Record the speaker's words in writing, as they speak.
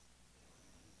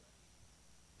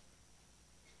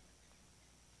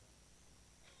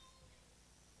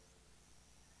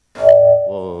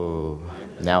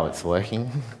Now it's working.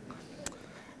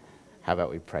 How about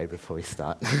we pray before we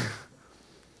start?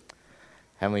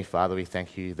 Heavenly Father, we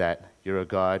thank you that you're a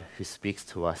God who speaks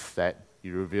to us, that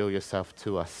you reveal yourself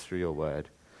to us through your word,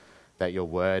 that your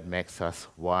word makes us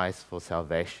wise for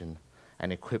salvation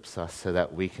and equips us so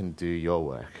that we can do your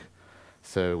work.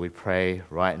 So we pray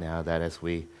right now that as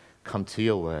we come to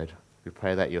your word, we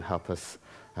pray that you'll help us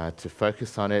to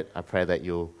focus on it. I pray that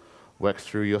you'll work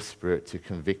through your Spirit to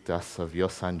convict us of your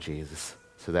Son, Jesus,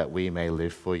 so that we may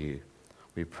live for you.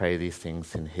 We pray these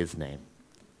things in his name.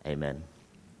 Amen.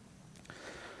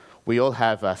 We all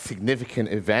have significant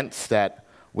events that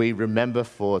we remember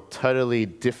for totally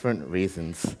different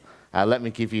reasons. Let me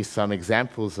give you some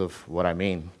examples of what I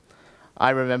mean.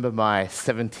 I remember my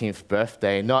 17th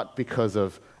birthday not because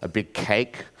of a big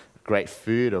cake, great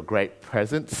food, or great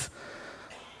presents.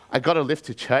 I got a lift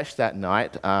to church that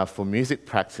night for music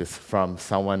practice from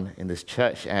someone in this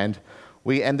church, and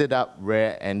we ended up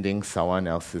rear-ending someone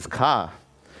else's car.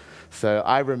 So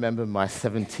I remember my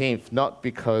 17th not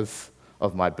because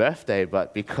of my birthday,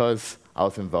 but because I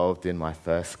was involved in my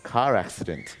first car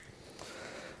accident.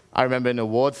 I remember an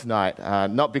awards night,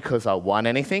 not because I won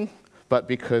anything, but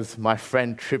because my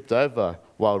friend tripped over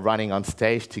while running on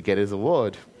stage to get his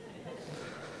award.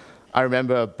 I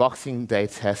remember a Boxing Day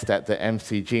test at the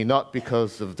MCG, not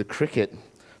because of the cricket,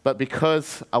 but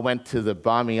because I went to the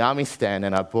Barmy Army stand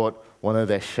and I bought one of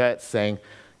their shirts saying,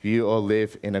 "You all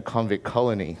live in a convict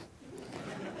colony."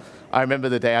 I remember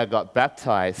the day I got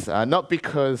baptized, not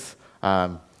because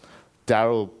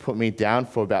Daryl put me down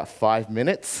for about 5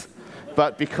 minutes,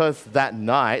 but because that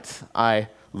night I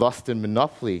lost in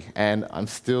Monopoly and I'm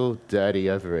still dirty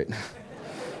over it.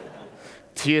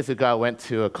 2 years ago, I went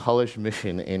to a college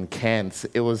mission in Cairns.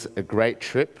 It was a great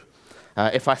trip.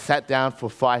 If I sat down for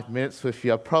 5 minutes with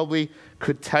you, I probably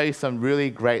could tell you some really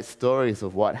great stories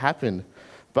of what happened.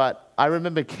 But I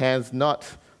remember Cairns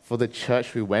not for the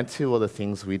church we went to or the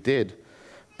things we did,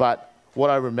 but what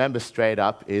I remember straight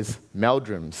up is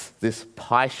Meldrum's, this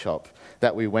pie shop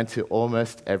that we went to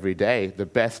almost every day, the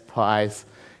best pies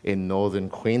in northern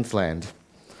Queensland.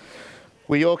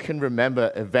 We all can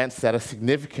remember events that are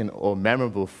significant or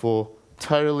memorable for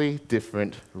totally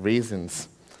different reasons.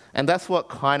 And that's what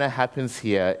kind of happens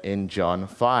here in John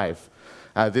 5.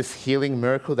 This healing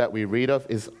miracle that we read of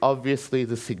is obviously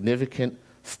the significant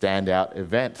standout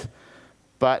event.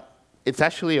 But it's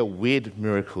actually a weird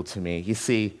miracle to me. You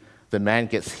see, the man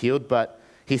gets healed, but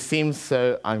he seems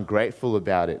so ungrateful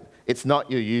about it. It's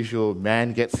not your usual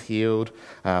man gets healed,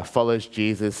 follows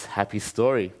Jesus, happy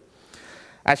story.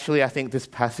 Actually, I think this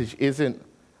passage isn't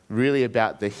really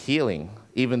about the healing,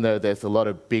 even though there's a lot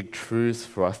of big truths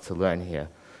for us to learn here.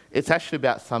 It's actually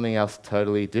about something else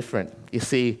totally different. You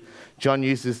see, John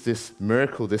uses this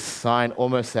miracle, this sign,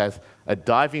 almost as a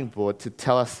diving board to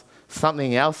tell us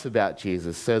something else about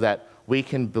Jesus so that we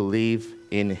can believe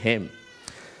in him.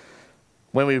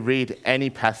 When we read any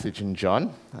passage in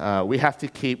John, we have to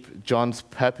keep John's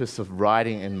purpose of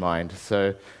writing in mind.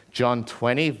 So John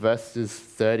 20, verses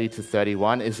 30 to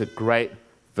 31 is a great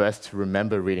verse to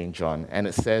remember reading John. And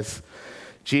it says,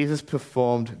 Jesus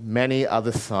performed many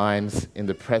other signs in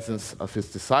the presence of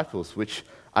his disciples, which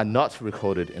are not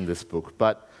recorded in this book,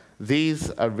 but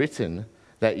these are written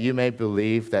that you may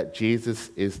believe that Jesus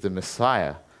is the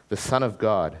Messiah, the Son of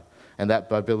God, and that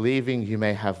by believing you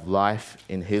may have life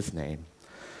in his name.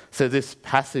 So this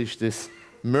passage, this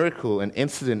miracle and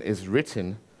incident is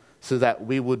written so that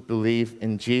we would believe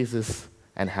in Jesus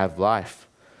and have life.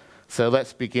 So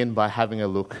let's begin by having a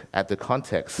look at the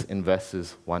context in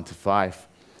verses 1 to 5.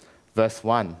 Verse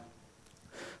 1.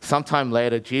 Sometime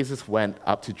later, Jesus went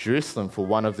up to Jerusalem for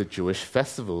one of the Jewish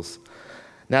festivals.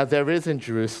 Now there is in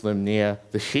Jerusalem near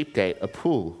the Sheep Gate a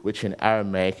pool, which in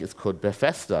Aramaic is called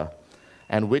Bethesda,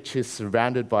 and which is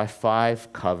surrounded by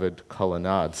 5 covered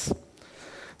colonnades.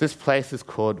 This place is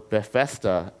called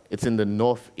Bethesda. It's in the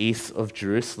northeast of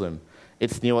Jerusalem.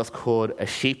 It's near what's called a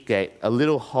sheep gate, a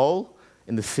little hole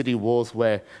in the city walls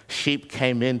where sheep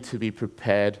came in to be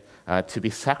prepared to be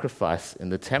sacrificed in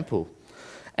the temple.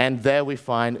 And there we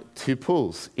find 2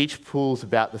 pools. Each pool is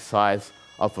about the size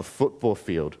of a football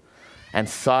field. And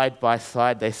side by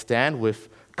side they stand with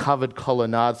covered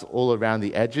colonnades all around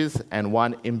the edges and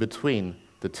one in between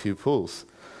the 2 pools.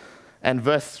 And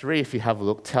verse 3, if you have a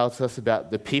look, tells us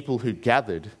about the people who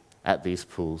gathered at these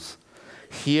pools.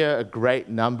 Here a great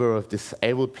number of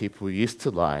disabled people used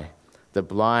to lie, the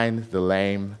blind, the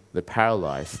lame, the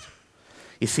paralyzed.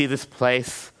 You see, this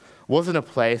place wasn't a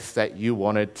place that you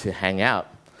wanted to hang out.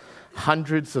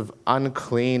 Hundreds of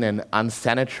unclean and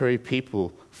unsanitary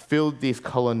people filled these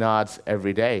colonnades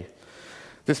every day.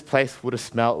 This place would have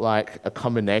smelt like a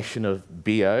combination of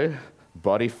BO,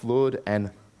 body fluid,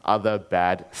 and other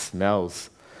bad smells.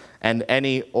 And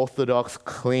any Orthodox,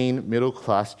 clean,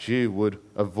 middle-class Jew would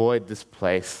avoid this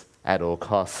place at all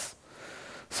costs.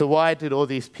 So why did all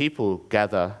these people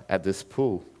gather at this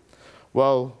pool?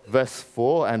 Well, verse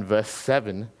 4 and verse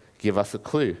 7 give us a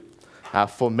clue.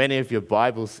 For many of your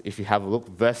Bibles, if you have a look,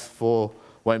 verse 4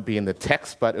 won't be in the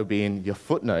text, but it'll be in your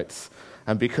footnotes.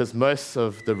 And because most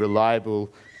of the reliable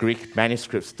Greek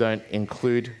manuscripts don't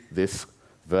include this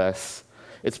verse,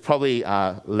 it's probably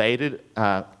added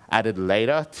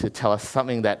later to tell us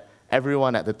something that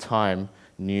everyone at the time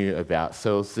knew about.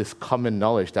 So it was this common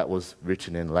knowledge that was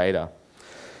written in later.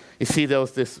 You see, there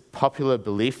was this popular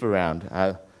belief around,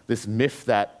 this myth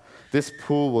that this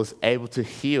pool was able to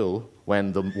heal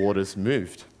when the waters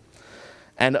moved.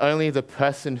 And only the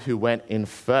person who went in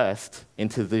first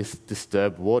into these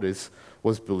disturbed waters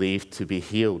was believed to be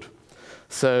healed.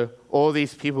 So all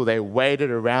these people, they waited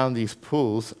around these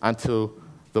pools until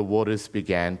the waters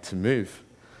began to move.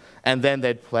 And then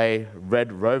they'd play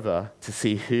Red Rover to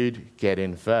see who'd get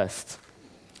in first.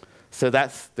 So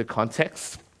that's the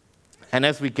context. And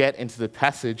as we get into the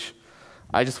passage,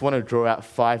 I just want to draw out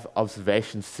 5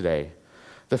 observations today.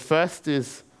 The first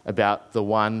is about the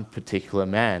one particular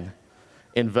man.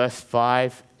 In verse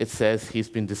 5, it says he's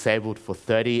been disabled for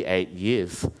 38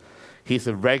 years. He's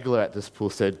a regular at this pool,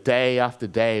 so day after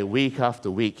day, week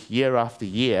after week, year after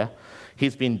year,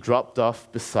 he's been dropped off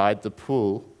beside the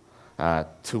pool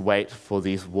to wait for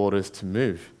these waters to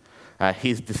move.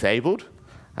 He's disabled,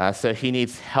 so he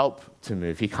needs help to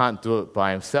move. He can't do it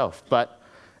by himself. But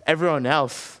everyone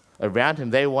else around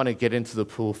him, they want to get into the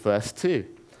pool first too.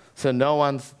 So no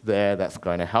one's there that's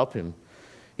going to help him.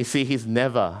 You see, he's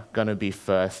never going to be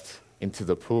first into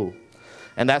the pool.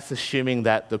 And that's assuming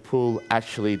that the pool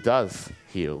actually does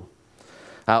heal.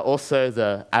 Also,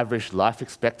 the average life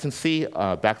expectancy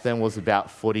back then was about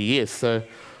 40 years. So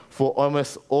for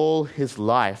almost all his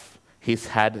life, he's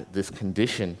had this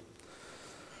condition.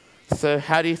 So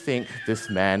how do you think this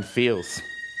man feels?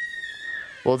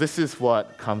 Well, this is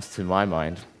what comes to my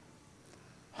mind.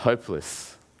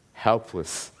 Hopeless,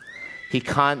 helpless. He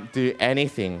can't do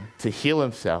anything to heal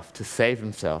himself, to save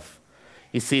himself.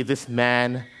 You see, this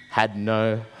man had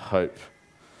no hope.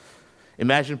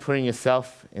 Imagine putting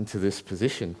yourself into this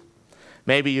position.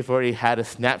 Maybe you've already had a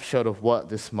snapshot of what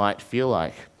this might feel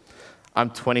like. I'm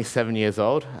 27 years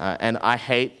old, and I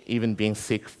hate even being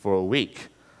sick for a week.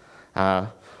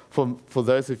 For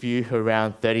those of you who are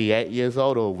around 38 years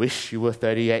old or wish you were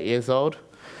 38 years old,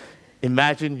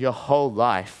 imagine your whole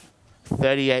life,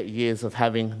 38 years of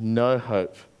having no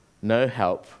hope, no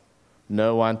help,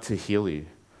 no one to heal you.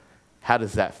 How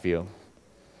does that feel?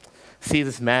 See,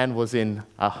 this man was in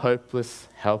a hopeless,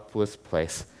 helpless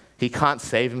place. He can't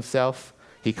save himself,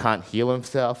 he can't heal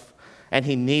himself, and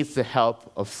he needs the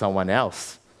help of someone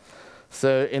else.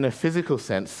 So in a physical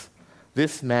sense,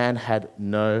 this man had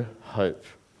no hope.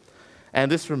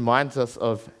 And this reminds us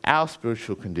of our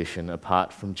spiritual condition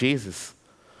apart from Jesus.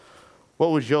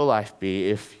 What would your life be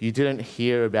if you didn't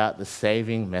hear about the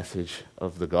saving message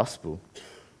of the gospel?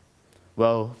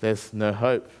 Well, there's no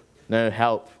hope, no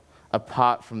help,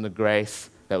 apart from the grace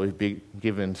that we've been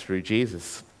given through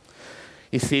Jesus.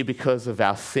 You see, because of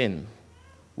our sin,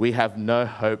 we have no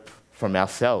hope from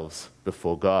ourselves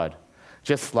before God.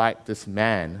 Just like this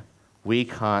man, we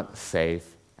can't save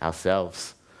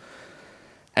ourselves.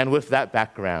 And with that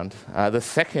background, the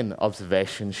second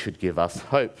observation should give us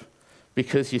hope,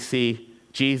 because you see,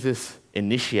 Jesus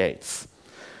initiates.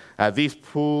 These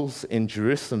pools in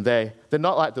Jerusalem, they're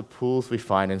not like the pools we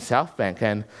find in South Bank,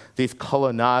 and these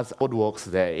colonnades, boardwalks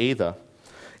there either.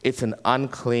 It's an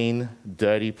unclean,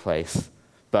 dirty place,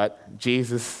 but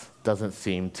Jesus doesn't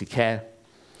seem to care.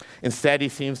 Instead, he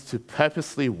seems to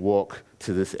purposely walk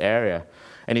to this area,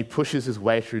 and he pushes his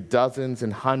way through dozens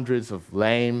and hundreds of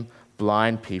lame,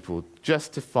 blind people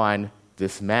just to find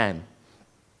this man.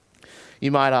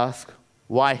 You might ask,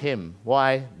 why him?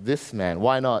 Why this man?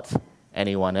 Why not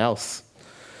anyone else?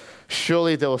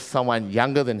 Surely there was someone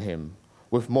younger than him,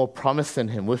 with more promise than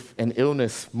him, with an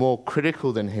illness more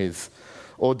critical than his,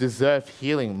 or deserved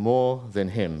healing more than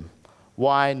him.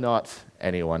 Why not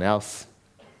anyone else?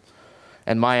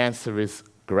 And my answer is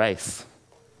grace,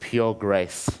 pure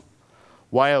grace.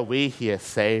 Why are we here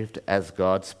saved as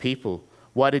God's people?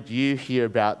 Why did you hear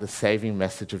about the saving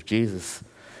message of Jesus?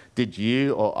 Did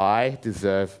you or I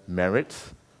deserve merit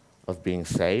of being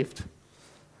saved?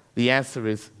 The answer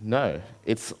is no.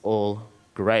 It's all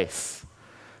grace.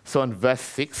 So in verse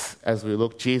 6, as we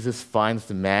look, Jesus finds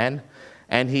the man,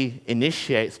 and he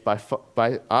initiates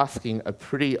by asking a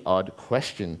pretty odd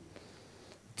question.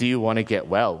 Do you want to get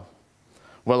well?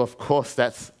 Well, of course,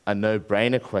 that's a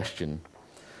no-brainer question.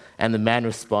 And the man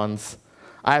responds,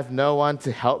 I have no one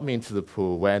to help me into the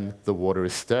pool when the water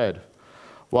is stirred.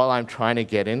 While I'm trying to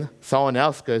get in, someone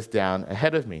else goes down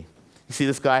ahead of me. You see,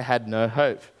 this guy had no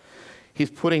hope.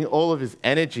 He's putting all of his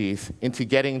energies into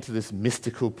getting into this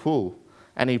mystical pool.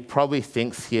 And he probably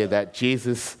thinks here that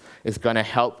Jesus is going to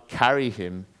help carry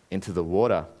him into the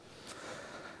water.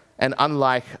 And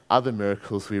unlike other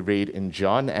miracles we read in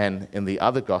John and in the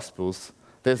other Gospels,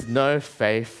 there's no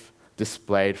faith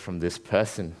displayed from this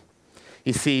person.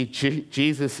 You see,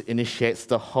 Jesus initiates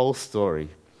the whole story.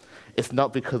 It's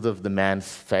not because of the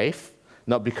man's faith,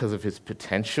 not because of his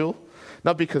potential,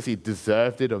 not because he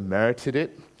deserved it or merited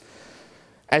it.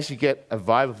 As you get a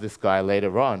vibe of this guy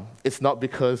later on, it's not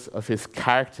because of his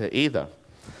character either.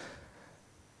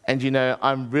 And you know,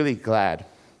 I'm really glad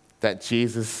that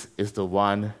Jesus is the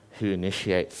one who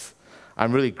initiates.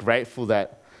 I'm really grateful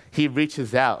that he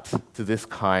reaches out to this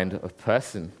kind of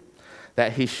person,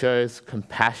 that he shows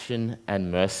compassion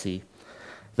and mercy,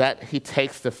 that he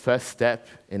takes the first step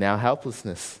in our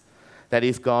helplessness, that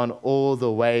he's gone all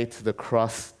the way to the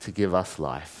cross to give us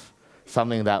life,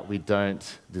 something that we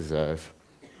don't deserve.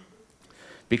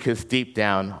 Because deep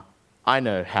down, I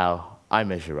know how I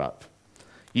measure up.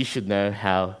 You should know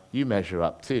how you measure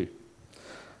up too.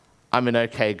 I'm an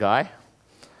okay guy.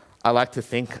 I like to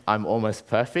think I'm almost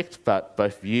perfect, but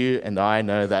both you and I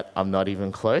know that I'm not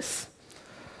even close.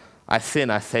 I sin,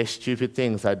 I say stupid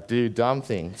things, I do dumb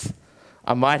things.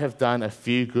 I might have done a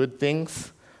few good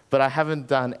things, but I haven't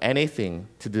done anything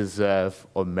to deserve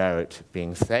or merit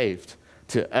being saved,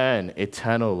 to earn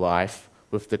eternal life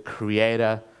with the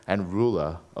creator and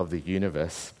ruler of the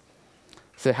universe.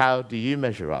 So how do you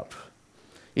measure up?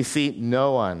 You see,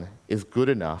 no one is good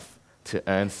enough to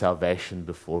earn salvation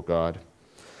before God.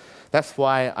 That's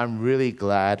why I'm really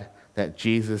glad that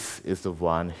Jesus is the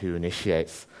one who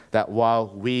initiates, that while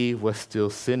we were still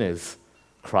sinners,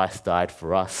 Christ died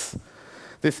for us.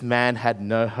 This man had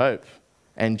no hope,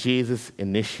 and Jesus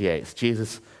initiates.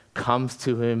 Jesus comes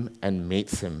to him and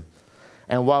meets him.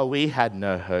 And while we had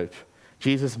no hope,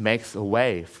 Jesus makes a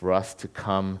way for us to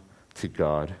come to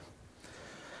God.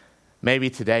 Maybe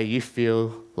today you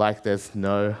feel like there's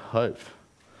no hope.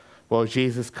 Well,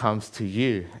 Jesus comes to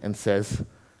you and says,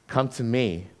 come to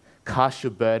me, cast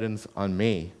your burdens on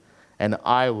me, and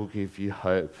I will give you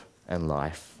hope and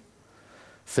life.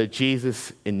 So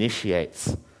Jesus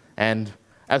initiates. And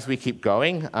as we keep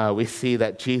going, we see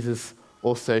that Jesus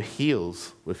also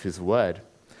heals with his word.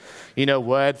 You know,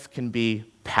 words can be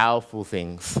powerful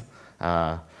things.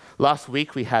 Last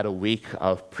week we had a week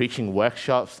of preaching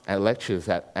workshops and lectures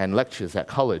at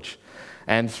college.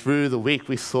 And through the week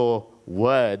we saw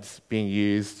words being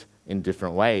used in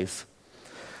different ways.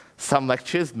 Some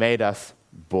lectures made us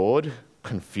bored,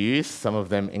 confused. Some of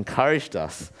them encouraged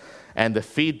us. And the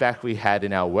feedback we had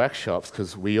in our workshops,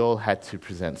 because we all had to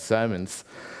present sermons,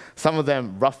 some of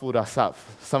them ruffled us up.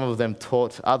 Some of them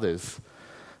taught others.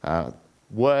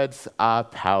 Words are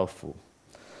powerful.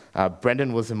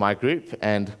 Brendan was in my group,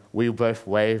 and we both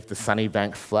waved the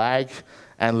Sunnybank flag,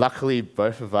 and luckily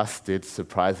both of us did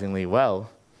surprisingly well.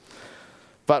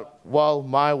 But while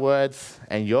my words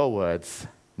and your words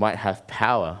might have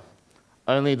power,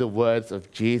 only the words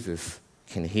of Jesus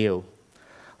can heal.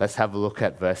 Let's have a look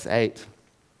at verse 8.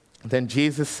 Then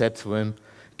Jesus said to him,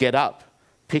 "Get up,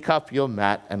 pick up your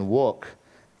mat and walk."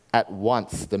 At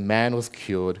once the man was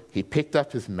cured. He picked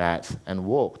up his mat and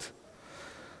walked.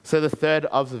 So the third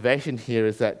observation here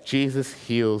is that Jesus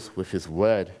heals with his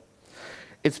word.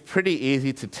 It's pretty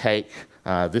easy to take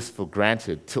this for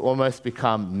granted, to almost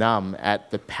become numb at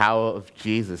the power of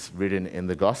Jesus written in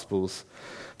the Gospels.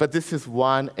 But this is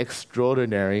one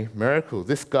extraordinary miracle.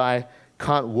 This guy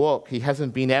can't walk. He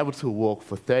hasn't been able to walk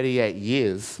for 38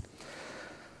 years.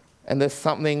 And there's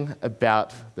something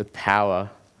about the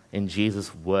power in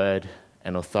Jesus' word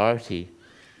and authority.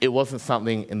 It wasn't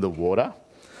something in the water.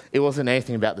 It wasn't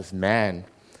anything about this man.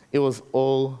 It was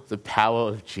all the power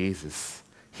of Jesus.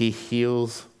 He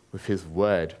heals with his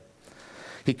word.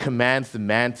 He commands the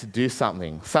man to do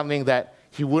something that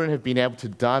he wouldn't have been able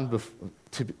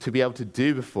to be able to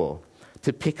do before,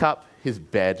 to pick up his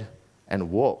bed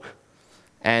and walk.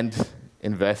 And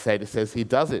in verse 8 it says he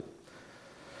does it.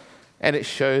 And it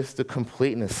shows the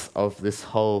completeness of this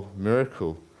whole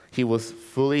miracle. He was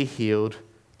fully healed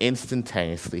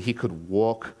instantaneously. He could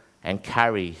walk and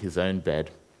carry his own bed.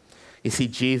 You see,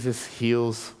 Jesus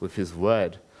heals with his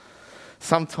word.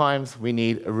 Sometimes we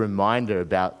need a reminder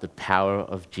about the power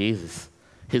of Jesus.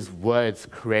 His words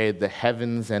created the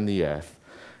heavens and the earth.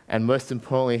 And most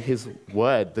importantly, his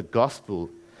word, the gospel,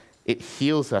 it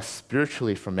heals us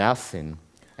spiritually from our sin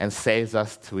and saves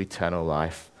us to eternal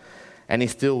life. And he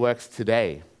still works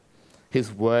today.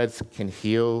 His words can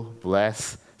heal,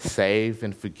 bless, save,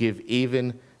 and forgive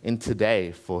even in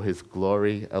today for his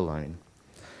glory alone.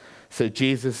 So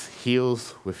Jesus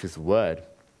heals with his word.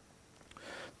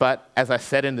 But as I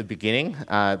said in the beginning,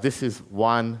 this is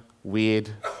one weird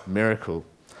miracle.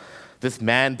 This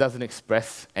man doesn't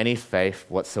express any faith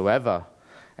whatsoever.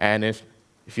 And if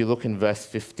you look in verse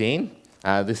 15,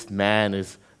 this man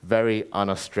is very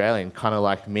un-Australian, kind of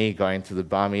like me going to the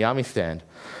Barmy Yummy stand.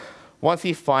 Once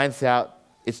he finds out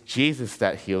it's Jesus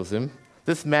that heals him,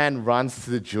 this man runs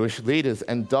to the Jewish leaders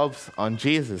and dobs on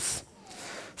Jesus.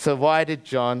 So why did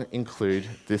John include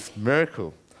this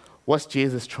miracle? What's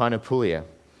Jesus trying to pull here?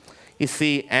 You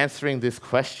see, answering this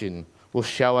question will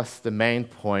show us the main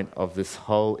point of this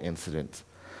whole incident.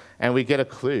 And we get a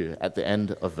clue at the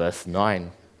end of verse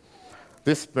 9.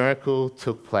 This miracle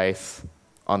took place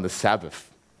on the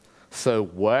Sabbath. So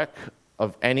work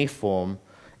of any form,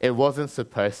 it wasn't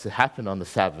supposed to happen on the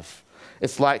Sabbath.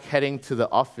 It's like heading to the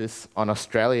office on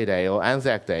Australia Day or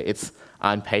Anzac Day. It's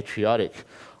unpatriotic.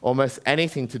 Almost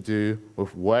anything to do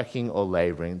with working or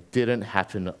laboring didn't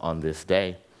happen on this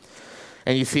day.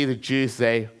 And you see, the Jews,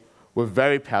 they were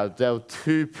very proud. They were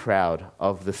too proud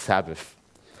of the Sabbath.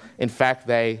 In fact,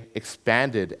 they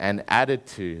expanded and added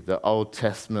to the Old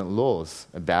Testament laws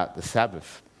about the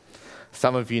Sabbath.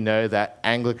 Some of you know that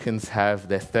Anglicans have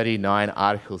their 39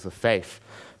 articles of faith,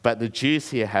 but the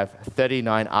Jews here have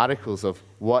 39 articles of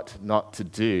what not to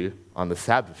do on the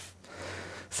Sabbath.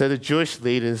 So the Jewish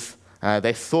leaders,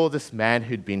 they saw this man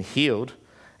who'd been healed,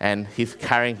 and he's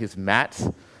carrying his mat.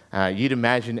 You'd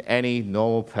imagine any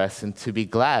normal person to be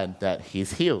glad that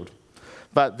he's healed.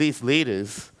 But these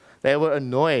leaders, they were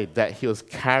annoyed that he was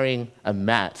carrying a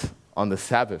mat on the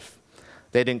Sabbath.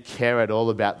 They didn't care at all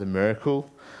about the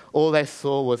miracle. All they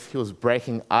saw was he was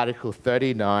breaking Article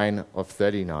 39 of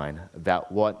 39 about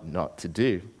what not to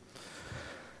do.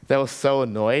 They were so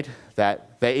annoyed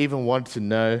that they even wanted to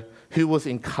know who was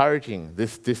encouraging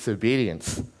this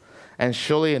disobedience. And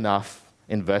surely enough,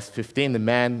 in verse 15, the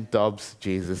man dobs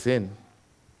Jesus in.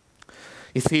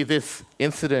 You see, this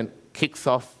incident kicks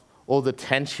off all the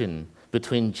tension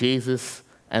between Jesus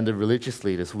and the religious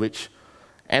leaders, which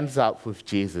ends up with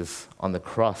Jesus on the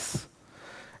cross.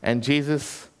 And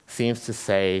Jesus seems to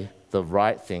say the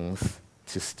right things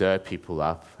to stir people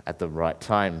up at the right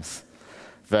times.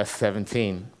 Verse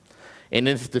 17, in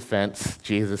his defense,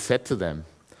 Jesus said to them,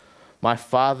 "My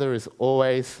Father is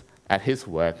always at his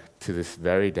work to this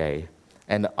very day,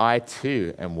 and I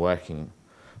too am working."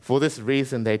 For this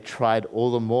reason, they tried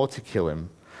all the more to kill him.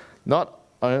 Not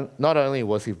only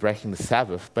was he breaking the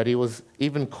Sabbath, but he was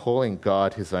even calling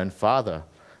God his own Father,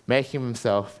 making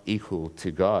himself equal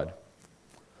to God.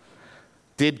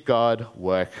 Did God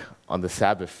work on the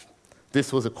Sabbath?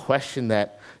 This was a question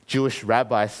that Jewish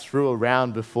rabbis threw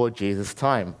around before Jesus'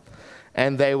 time,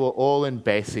 and they were all in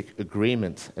basic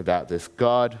agreement about this.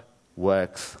 God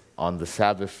works on the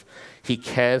Sabbath. He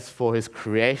cares for his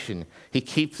creation. He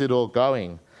keeps it all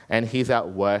going, and he's at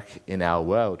work in our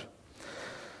world.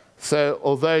 So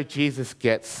although Jesus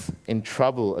gets in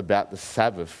trouble about the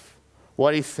Sabbath,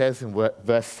 what he says in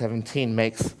verse 17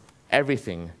 makes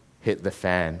everything hit the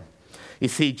fan. You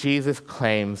see, Jesus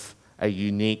claims a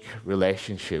unique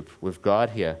relationship with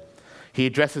God here. He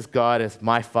addresses God as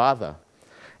my Father,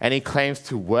 and he claims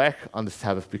to work on the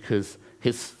Sabbath because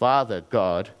his Father,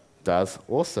 God, does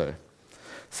also.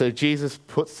 So Jesus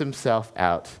puts himself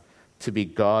out to be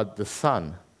God the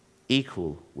Son,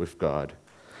 equal with God.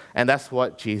 And that's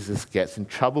what Jesus gets in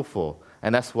trouble for.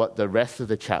 And that's what the rest of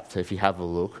the chapter, if you have a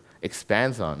look,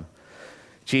 expands on.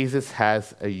 Jesus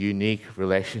has a unique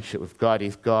relationship with God.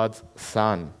 He's God's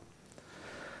Son.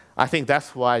 I think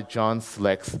that's why John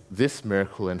selects this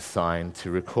miracle and sign to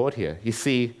record here. You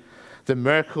see, the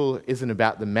miracle isn't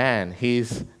about the man.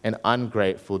 He's an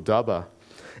ungrateful dobber.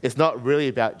 It's not really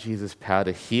about Jesus' power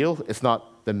to heal. It's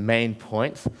not the main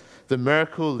point. The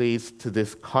miracle leads to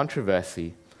this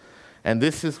controversy. And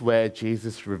this is where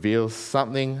Jesus reveals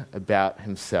something about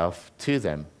himself to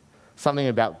them, something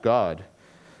about God.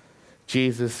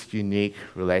 Jesus' unique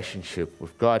relationship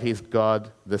with God. He's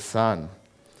God the Son.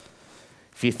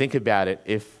 If you think about it,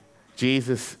 if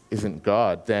Jesus isn't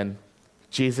God, then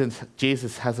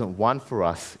Jesus hasn't won for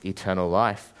us eternal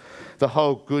life. The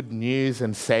whole good news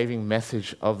and saving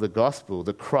message of the gospel,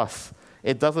 the cross,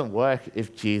 it doesn't work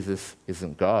if Jesus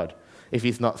isn't God, if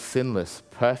he's not sinless,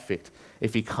 perfect,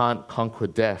 if he can't conquer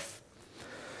death.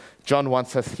 John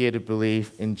wants us here to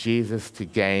believe in Jesus to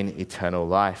gain eternal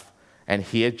life. And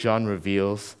here John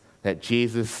reveals that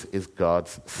Jesus is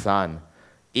God's Son,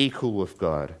 equal with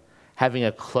God, having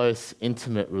a close,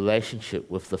 intimate relationship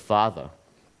with the Father.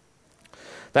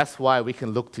 That's why we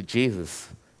can look to Jesus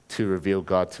to reveal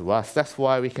God to us. That's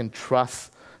why we can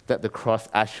trust that the cross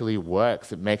actually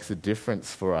works. It makes a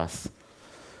difference for us.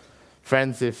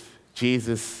 Friends, if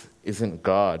Jesus isn't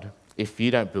God, if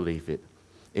you don't believe it,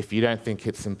 if you don't think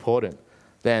it's important,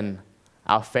 then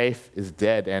our faith is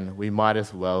dead and we might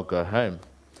as well go home.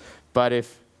 But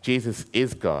if Jesus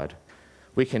is God,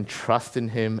 we can trust in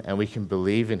him and we can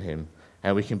believe in him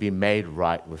and we can be made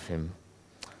right with him.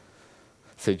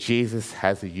 So Jesus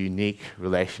has a unique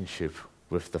relationship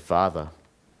with the Father.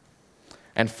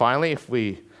 And finally, if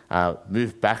we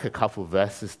move back a couple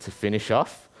verses to finish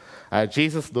off,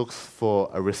 Jesus looks for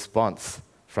a response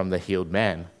from the healed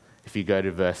man. If you go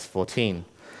to verse 14.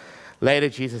 Later,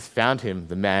 Jesus found him,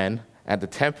 the man, at the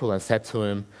temple and said to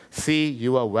him, "See,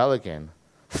 you are well again.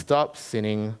 Stop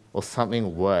sinning or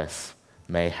something worse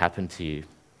may happen to you."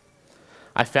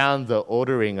 I found the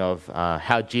ordering of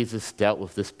how Jesus dealt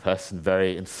with this person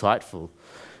very insightful.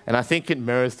 And I think it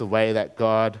mirrors the way that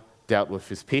God dealt with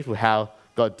his people, how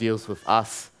God deals with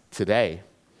us today.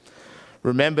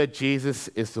 Remember, Jesus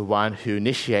is the one who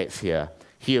initiates here.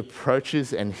 He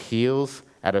approaches and heals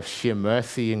out of sheer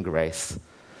mercy and grace.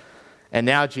 And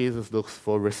now Jesus looks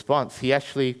for a response. He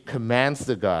actually commands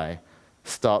the guy,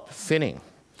 stop sinning.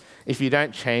 If you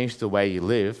don't change the way you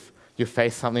live, you'll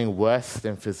face something worse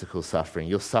than physical suffering.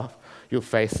 You'll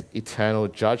face eternal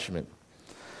judgment.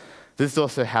 This is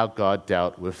also how God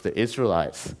dealt with the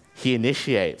Israelites. He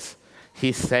initiates.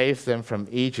 He saves them from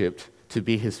Egypt to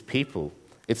be his people.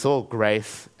 It's all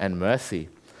grace and mercy.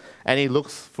 And he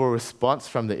looks for a response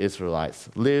from the Israelites.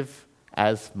 Live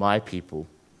as my people.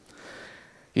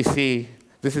 You see,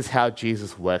 this is how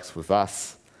Jesus works with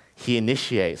us. He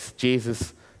initiates.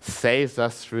 Jesus saves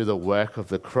us through the work of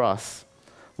the cross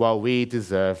while we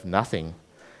deserve nothing.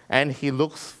 And he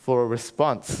looks for a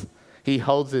response. He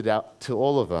holds it out to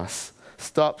all of us.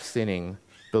 Stop sinning,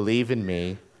 believe in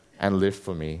me, and live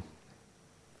for me.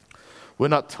 We're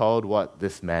not told what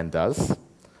this man does,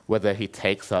 whether he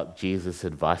takes up Jesus'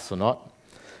 advice or not.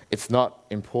 It's not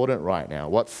important right now.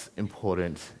 What's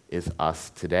important is us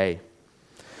today.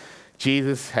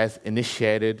 Jesus has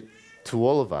initiated to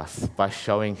all of us by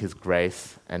showing his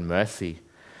grace and mercy,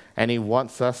 and he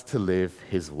wants us to live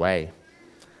his way.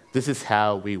 This is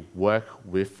how we work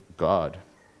with God.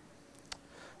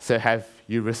 So have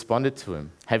you responded to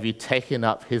him? Have you taken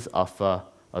up his offer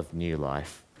of new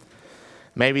life?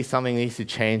 Maybe something needs to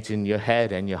change in your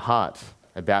head and your heart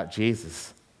about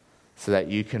Jesus so that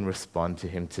you can respond to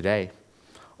him today.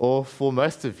 Or for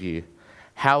most of you,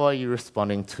 how are you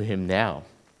responding to him now?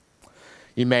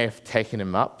 You may have taken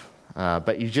him up,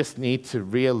 but you just need to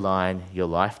realign your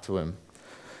life to him.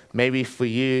 Maybe for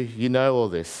you, you know all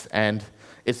this, and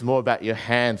it's more about your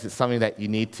hands. It's something that you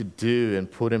need to do and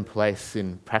put in place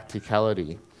in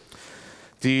practicality.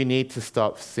 Do you need to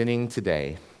stop sinning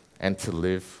today and to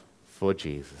live for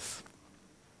Jesus?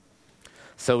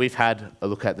 So we've had a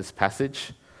look at this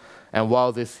passage, and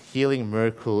while this healing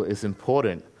miracle is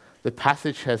important, the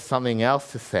passage has something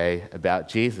else to say about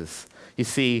Jesus. You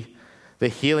see, the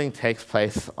healing takes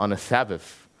place on a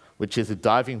Sabbath, which is a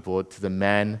diving board to the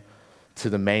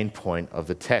main point of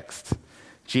the text.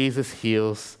 Jesus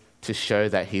heals to show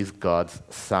that he's God's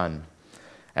son.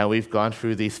 And we've gone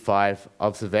through these 5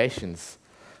 observations.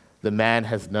 The man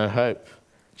has no hope.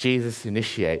 Jesus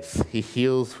initiates. He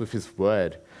heals with his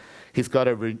word. He's got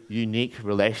a unique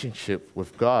relationship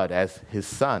with God as his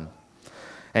son.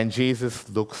 And Jesus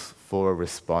looks for a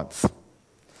response.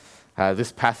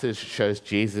 This passage shows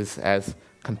Jesus as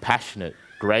compassionate,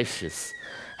 gracious,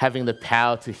 having the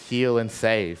power to heal and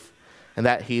save, and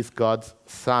that he's God's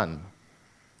son,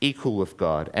 equal with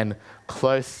God, and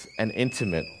close and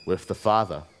intimate with the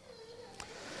Father.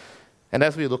 And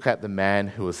as we look at the man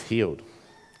who was healed,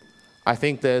 I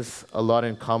think there's a lot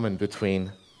in common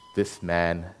between this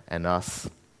man and us.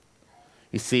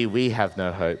 You see, we have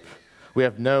no hope. We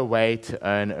have no way to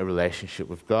earn a relationship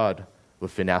with God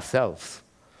within ourselves.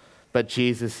 But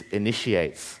Jesus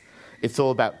initiates. It's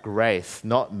all about grace,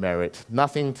 not merit,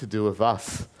 nothing to do with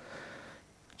us.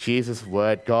 Jesus'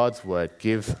 word, God's word,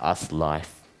 gives us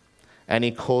life. And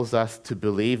he calls us to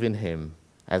believe in him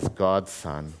as God's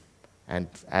son and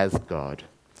as God.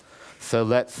 So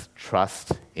let's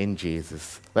trust in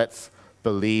Jesus. Let's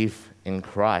believe in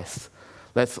Christ.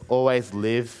 Let's always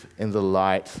live in the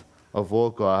light of all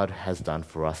God has done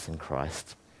for us in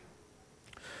Christ.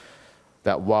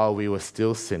 That while we were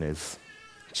still sinners,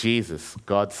 Jesus,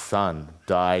 God's Son,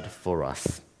 died for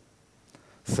us.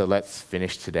 So let's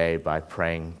finish today by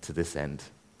praying to this end.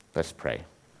 Let's pray.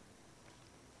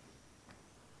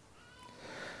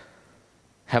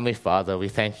 Heavenly Father, we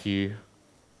thank you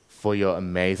for your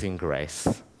amazing grace.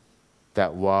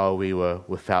 that while we were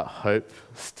without hope,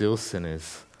 still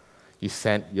sinners, you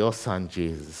sent your Son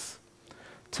Jesus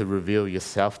to reveal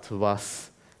yourself to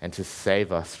us and to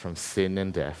save us from sin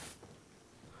and death.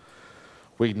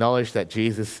 We acknowledge that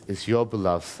Jesus is your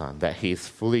beloved Son, that he is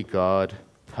fully God,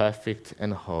 perfect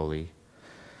and holy.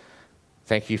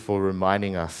 Thank you for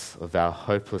reminding us of our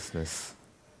hopelessness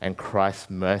and Christ's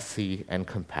mercy and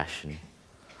compassion.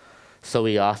 So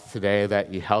we ask today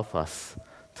that you help us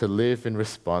to live in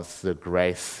response to the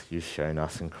grace you've shown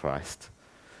us in Christ,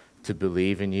 to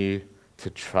believe in you, to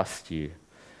trust you.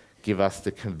 Give us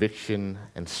the conviction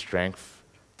and strength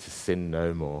to sin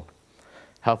no more.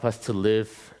 Help us to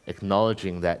live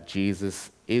acknowledging that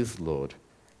Jesus is Lord.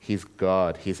 He's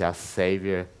God. He's our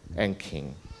Savior and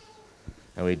King.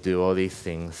 And we do all these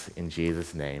things in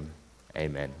Jesus' name.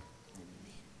 Amen.